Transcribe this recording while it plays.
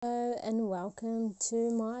and welcome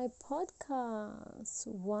to my podcast,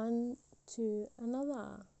 One to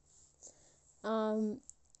Another. And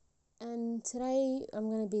today I'm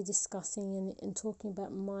going to be discussing and talking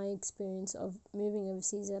about my experience of moving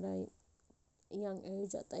overseas at a young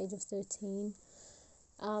age, at the age of 13,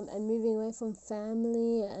 and moving away from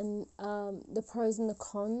family, and the pros and the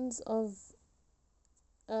cons of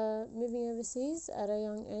moving overseas at a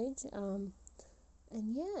young age.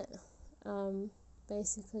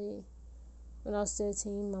 Basically, when I was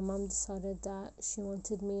 13, my mum decided that she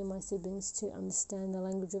wanted me and my siblings to understand the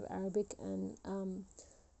language of Arabic and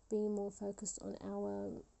be more focused on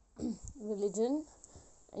our religion,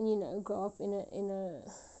 and grow up in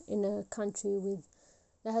a country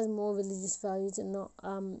that has more religious values and not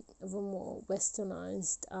of a more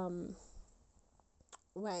westernized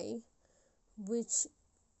way, which,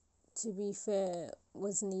 to be fair,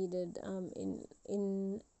 was needed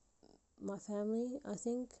in my family, I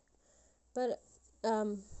think. But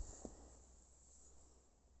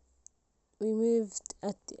we moved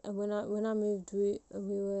when I moved, we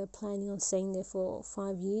were planning on staying there for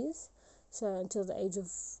 5 years, so until the age of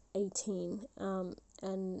 18.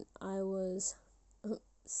 And I was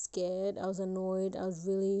scared. I was annoyed. I was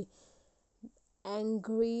really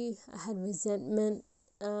angry. I had resentment.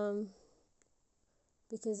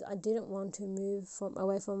 Because I didn't want to move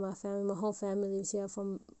away from my family. My whole family lives here,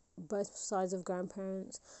 from both sides of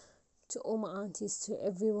grandparents to all my aunties, to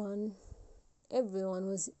everyone. Everyone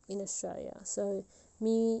was in Australia. So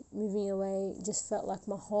me moving away just felt like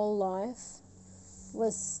my whole life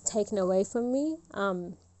was taken away from me.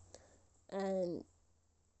 And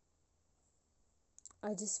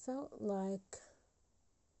I just felt like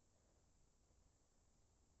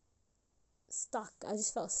stuck. I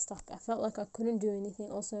just felt stuck. I felt like I couldn't do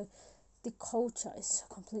anything. Also, the culture is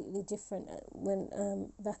completely different when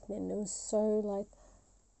back then. It was so like,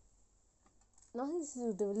 nothing to do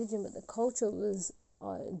with the religion, but the culture was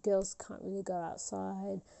girls can't really go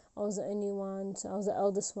outside. I was the only one, so I was the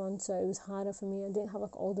eldest one, so it was harder for me. I didn't have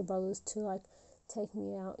like older brothers to like take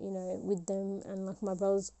me out, with them, and like my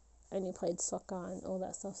brothers only played soccer and all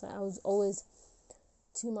that stuff, so I was always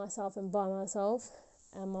to myself and by myself.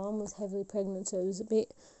 And my mum was heavily pregnant, so it was a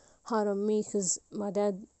bit hard on me because my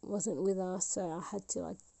dad wasn't with us, so I had to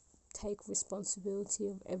like take responsibility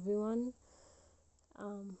of everyone.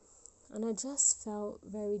 And I just felt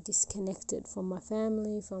very disconnected from my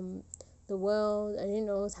family, from the world. I didn't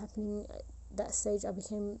know what was happening at that stage. I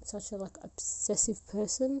became such a like obsessive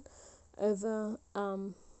person over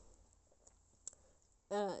the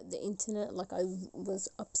internet. Like, I was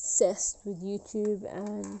obsessed with YouTube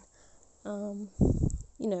and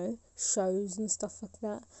shows and stuff like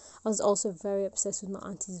that. I was also very obsessed with my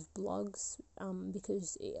auntie's blogs,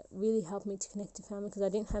 because it really helped me to connect to family, because I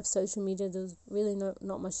didn't have social media. There was really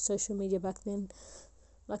not much social media back then.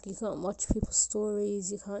 Like, you can't watch people's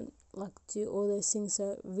stories, you can't like do all those things.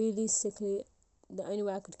 So realistically, the only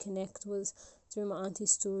way I could connect was through my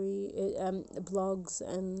auntie's blogs,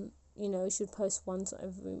 and she'd post once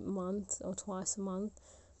every month or twice a month.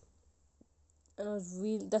 And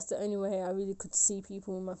that's the only way I really could see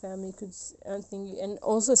people in my family. And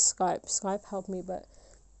also Skype helped me, but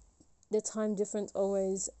the time difference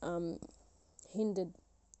always hindered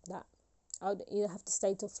that. I would either have to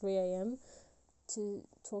stay till 3 a.m. to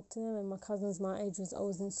talk to them, and my cousins my age was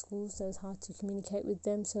always in school, so it's hard to communicate with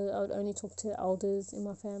them, so I would only talk to elders in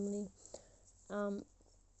my family.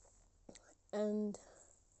 And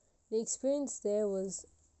the experience there was,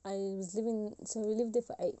 we lived there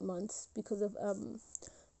for 8 months because of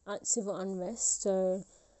civil unrest. So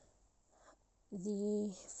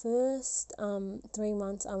the first 3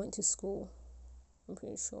 months I went to school, I'm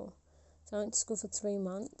pretty sure. So I went to school for 3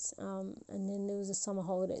 months, and then there was the summer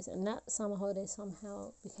holidays, and that summer holiday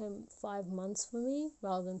somehow became 5 months for me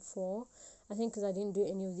rather than 4. I think because I didn't do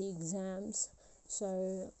any of the exams,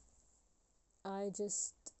 so I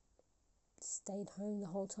just stayed home the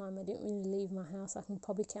whole time. I didn't really leave my house. I can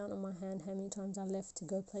probably count on my hand how many times I left to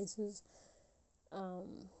go places.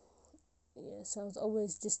 So I was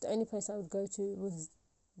always just, the only place I would go to was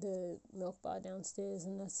the milk bar downstairs,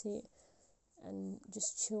 and that's it. And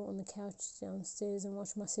just chill on the couch downstairs and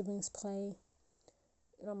watch my siblings play.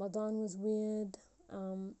 Ramadan was weird,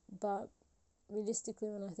 but realistically,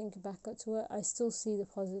 when I think back to it, I still see the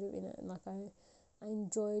positive in it. And like, I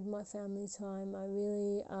enjoyed my family time. I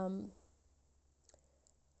really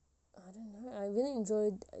I really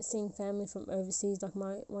enjoyed seeing family from overseas. Like,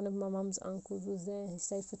 one of my mum's uncles was there. He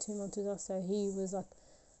stayed for 2 months with us, so he was like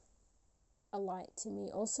a light to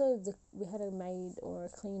me. Also, we had a maid or a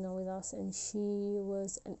cleaner with us, and she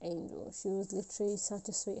was an angel. She was literally such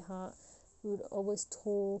a sweetheart. we would always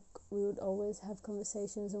talk, we would always have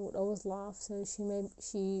conversations, and would always laugh. So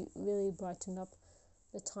she really brightened up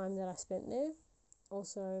the time that I spent there.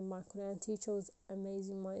 Also, my Quran teacher was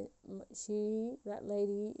amazing. That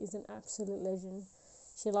lady is an absolute legend.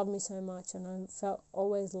 She loved me so much, and I felt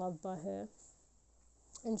always loved by her.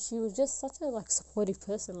 And she was just such a supportive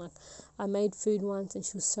person. Like, I made food once and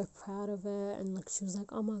she was so proud of it, and she was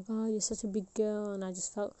like, oh my god, you're such a big girl. And I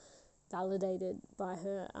just felt validated by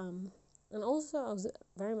her. And also I was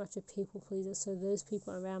very much a people pleaser, so those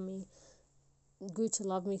people around me grew to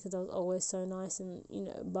love me because I was always so nice and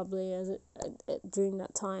bubbly during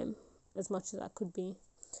that time, as much as I could be.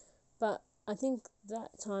 But I think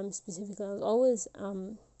that time specifically, I was always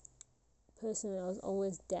personally, I was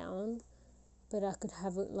always down, but I could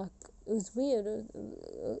have it it was weird.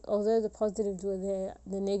 Although the positives were there,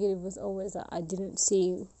 the negative was always that I didn't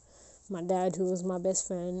see my dad, who was my best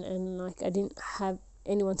friend, and I didn't have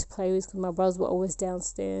anyone to play with because my brothers were always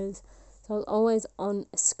downstairs. So I was always on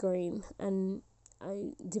a screen, and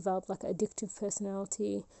I developed addictive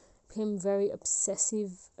personality, became very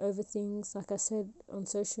obsessive over things. Like I said, on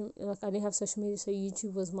social, I didn't have social media, so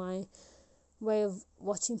YouTube was my way of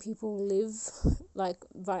watching people live.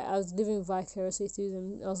 I was living vicariously through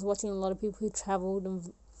them. I was watching a lot of people who traveled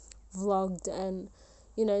and vlogged and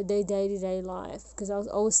their day-to-day life, because I was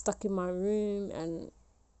always stuck in my room and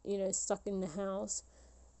stuck in the house.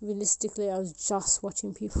 Realistically, I was just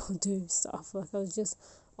watching people do stuff. I was just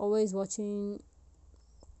always watching.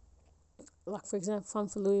 For example, Fun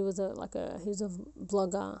for Louis was he was a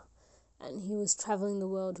blogger, and he was traveling the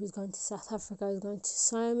world. He was going to South Africa. He was going to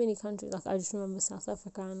so many countries. I just remember South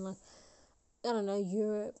Africa and I don't know,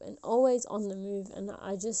 Europe, and always on the move. And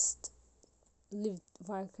I just lived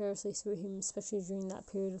vicariously through him, especially during that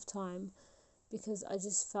period of time, because I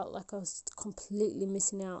just felt like I was completely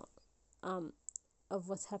missing out of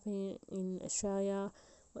what's happening in Australia,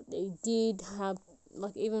 what they did, how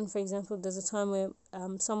even for example, there's a time where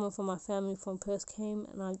someone from my family from Perth came,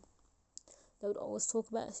 and they would always talk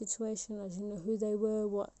about the situation. I didn't know who they were,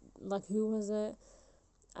 who was it.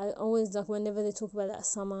 I always whenever they talk about that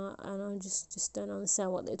summer, and I just don't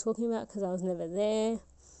understand what they're talking about because I was never there.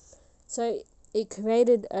 So it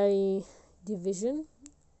created a division.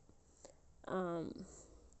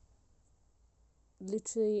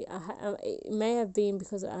 Literally, it may have been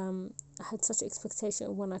because I had such expectation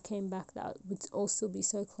of when I came back that I would all still be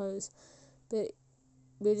so close, but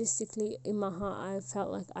realistically, in my heart, I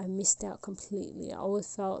felt like I missed out completely. I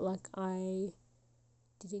always felt like I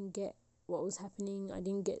didn't get what was happening. I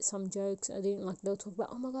didn't get some jokes. I didn't they'll talk about,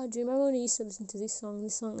 oh my god, do you remember when you used to listen to this song,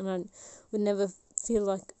 and I would never feel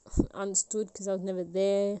understood because I was never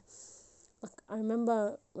there. I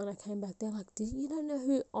remember when I came back, they're like, you don't know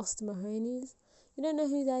who Austin Mahone is? You don't know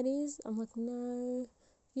who that is? I'm like, no.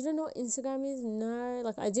 You don't know what Instagram is? No.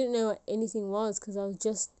 I didn't know what anything was because I was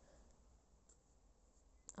just,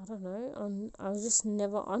 I don't know, I was just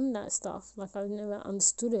never on that stuff. I never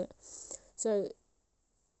understood it. So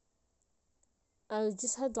I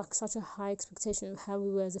just had such a high expectation of how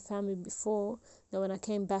we were as a family before, that when I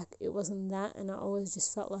came back, it wasn't that, and I always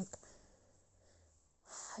just felt like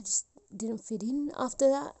I just didn't fit in after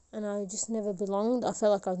that, and I just never belonged. I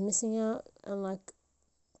felt like I was missing out, and I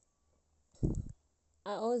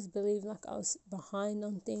always believed I was behind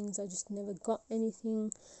on things. I just never got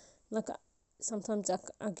anything. Sometimes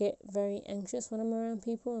I get very anxious when I'm around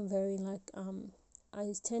people, and very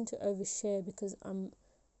I tend to overshare because I'm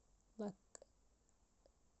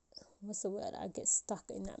what's the word? I get stuck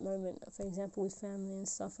in that moment. For example, with family and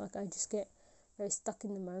stuff, I just get very stuck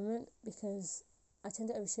in the moment because I tend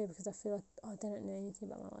to overshare because I feel like, oh, they don't know anything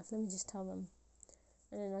about my life. Let me just tell them.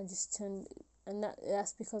 And then I just turn, and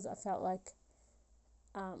that's because I felt like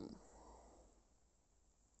I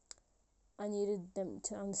needed them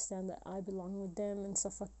to understand that I belong with them and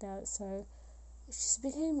stuff like that. So it just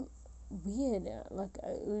became weird.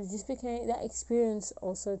 It just became, that experience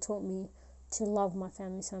also taught me to love my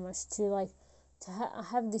family so much, to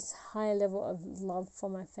have this higher level of love for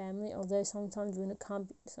my family, although sometimes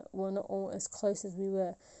we're not all as close as we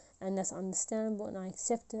were, and that's understandable, and I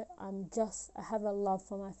accept it. I have a love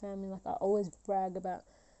for my family. I always brag about,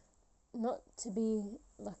 not to be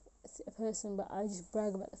a person, but I just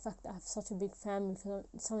brag about the fact that I have such a big family, because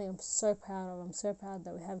it's something I'm so proud of. I'm so proud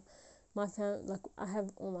that we have my family, I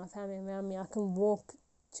have all my family around me. I can walk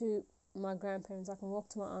to my grandparents, I can walk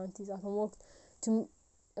to my aunties, I can walk to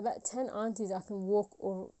about 10 aunties. I can walk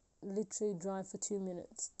or literally drive for 2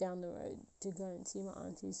 minutes down the road to go and see my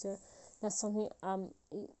aunties. So that's something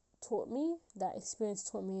that experience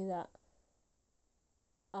taught me, that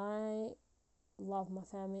I love my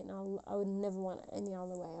family, and I would never want it any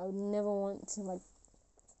other way. I would never want to like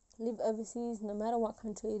live overseas, no matter what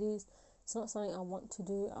country it is. It's not something I want to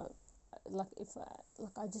do.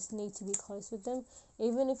 I just need to be close with them,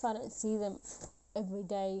 even if I don't see them every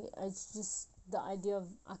day. It's just the idea of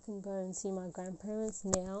I can go and see my grandparents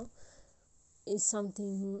now is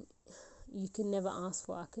something you can never ask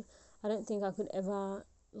for. I don't think I could ever,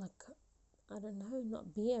 like, I don't know,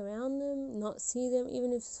 not be around them, not see them,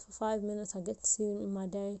 even if it's for 5 minutes. I get to see them in my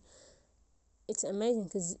day. It's amazing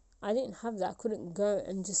because I didn't have that. I couldn't go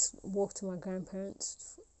and just walk to my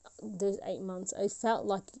grandparents those 8 months. It felt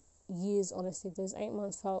like years, honestly. Those 8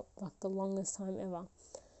 months felt like the longest time ever.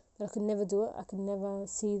 But I could never do it. I could never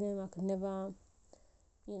see them. I could never,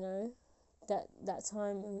 you know, that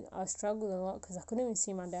time I struggled a lot because I couldn't even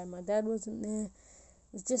see my dad. My dad wasn't there.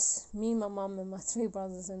 It was just me, my mum, and my three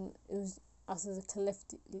brothers, and it was us as a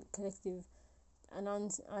collective. And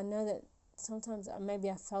I know that sometimes maybe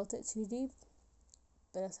I felt it too deep,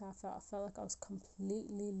 but that's how I felt. I felt like I was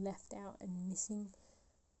completely left out and missing,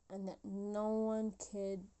 and that no one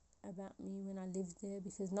cared about me when I lived there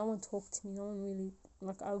because no one talked to me. No one really,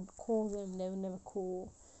 like, I would call them, they would never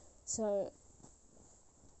call. So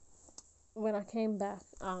when I came back,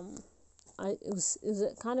 it was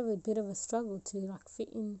a kind of a bit of a struggle to like fit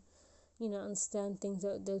in, understand things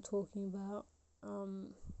that they're talking about.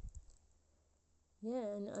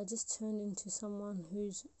 Yeah, and I just turned into someone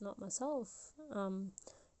who's not myself.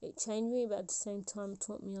 It changed me, but at the same time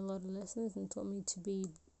taught me a lot of lessons and taught me to be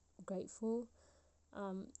grateful.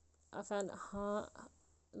 I found it hard,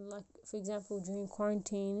 like, for example, during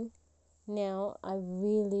quarantine. Now I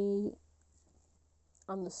really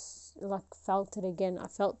felt it again. I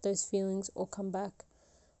felt those feelings all come back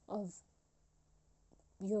of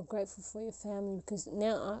you're grateful for your family, because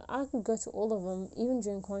now I could go to all of them. Even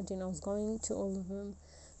during quarantine, I was going to all of them,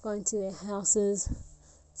 going to their houses.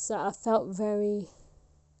 So I felt very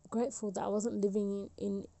grateful that I wasn't living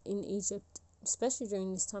in Egypt, especially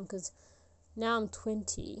during this time, because now I'm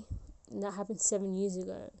 20 and that happened 7 years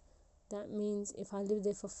ago. That means if I lived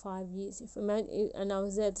there for 5 years, and I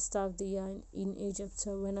was there at the start of the year in Egypt,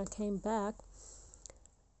 so when I came back,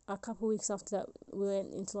 a couple of weeks after that, we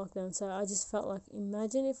went into lockdown. So I just felt like,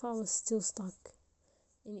 imagine if I was still stuck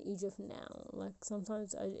in Egypt now. Like,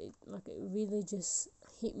 sometimes it really just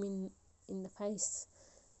hit me in the face.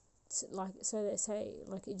 Like, so they say,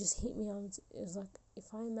 like, it just hit me on. It was like,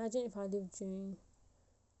 if I lived during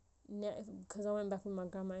now, because I went back with my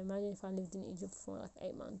grandma. Imagine if I lived in Egypt for like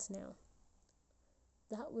 8 months now.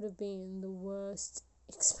 That would have been the worst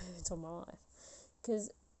experience of my life, because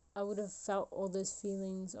I would have felt all those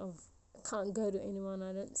feelings of I can't go to anyone.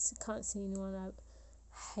 Can't see anyone. I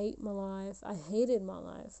hate my life. I hated my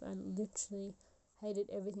life. I literally hated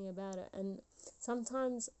everything about it. And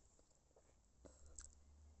sometimes,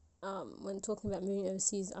 when talking about moving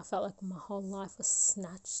overseas, I felt like my whole life was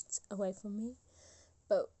snatched away from me.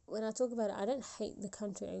 But when I talk about it, I don't hate the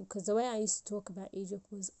country, because the way I used to talk about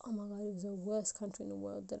Egypt was, oh my God, it was the worst country in the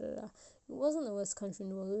world. Da, da, da. It wasn't the worst country in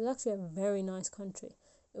the world. It was actually a very nice country.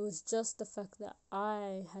 It was just the fact that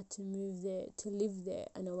I had to move there to live there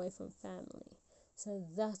and away from family. So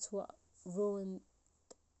that's what ruined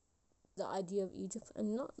the idea of Egypt.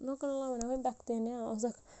 And not gonna lie, when I went back there now, I was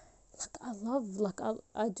like I love,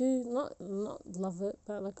 I do not love it,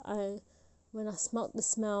 but when I smelt the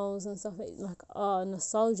smells and stuff,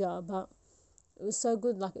 nostalgia. But it was so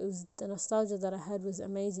good. Like, it was, the nostalgia that I had was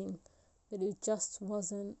amazing, but it just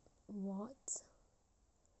wasn't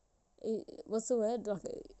what's the word? Like,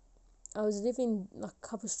 I was living like a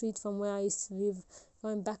couple streets from where I used to live,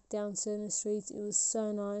 going back down certain streets. It was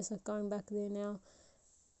so nice, like, going back there now.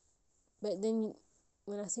 But then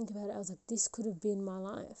when I think about it, I was like, this could have been my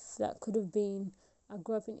life. That could have been, I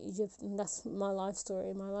grew up in Egypt, and that's my life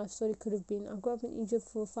story. My life story could have been, I grew up in Egypt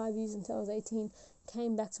for 5 years until I was 18,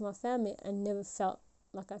 came back to my family and never felt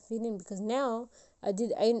like I fit in, because now I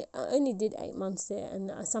only did 8 months there,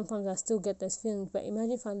 and sometimes I still get those feelings. But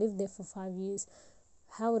imagine if I lived there for 5 years,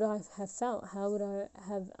 how would I have felt? How would I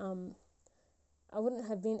have, I wouldn't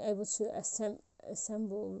have been able to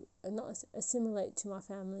assimilate to my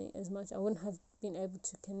family as much. I wouldn't have been able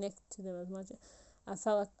to connect to them as much. I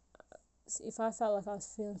felt like, if I felt like I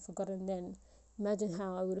was feeling forgotten then, imagine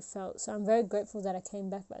how I would have felt. So I'm very grateful that I came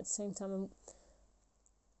back, but at the same time,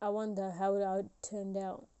 I wonder how would I have turned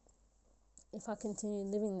out if I continued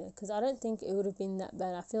living there, because I don't think it would have been that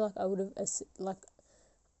bad. I feel like I would have,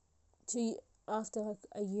 after like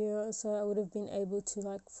a year or so, I would have been able to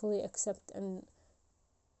like fully accept and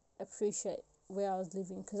appreciate where I was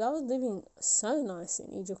living, because I was living so nice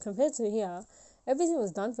in Egypt compared to here. Everything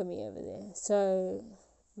was done for me over there. So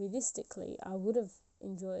realistically, I would have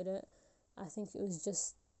enjoyed it. I think it was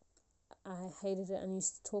just, I hated it and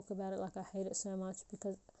used to talk about it like I hate it so much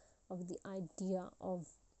because of the idea of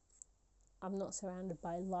I'm not surrounded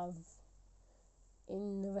by love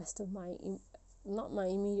in the rest of my, not my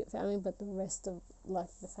immediate family, but the rest of like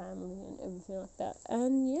the family and everything like that.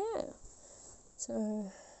 And yeah,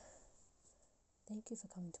 so thank you for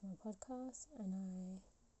coming to my podcast, and I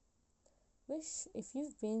wish, if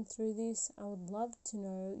you've been through this, I would love to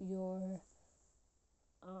know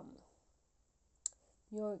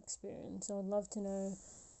your experience. I would love to know,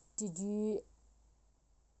 did you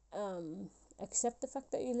accept the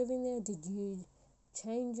fact that you're living there? Did you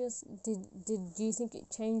change us? Do you think it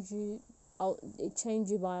changed you? It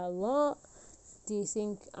changed you by a lot? Do you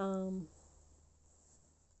think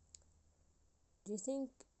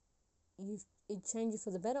it changed you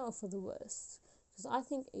for the better or for the worse? Because I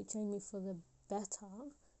think it changed me for the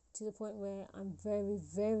better, to the point where I'm very,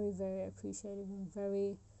 very, very appreciative and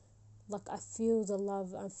very, like, I feel the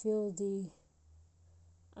love. I feel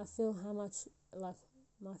how much, like,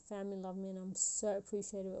 my family love me, and I'm so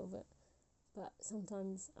appreciative of it. But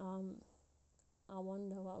sometimes I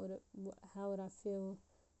wonder how would I feel,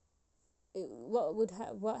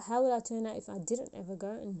 how would I turn out if I didn't ever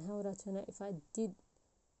go, and how would I turn out if I did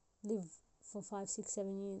live for 5, 6,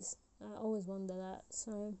 7 years? I always wonder that.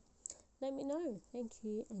 So let me know. Thank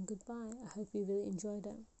you and goodbye. I hope you really enjoyed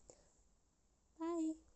it. Bye.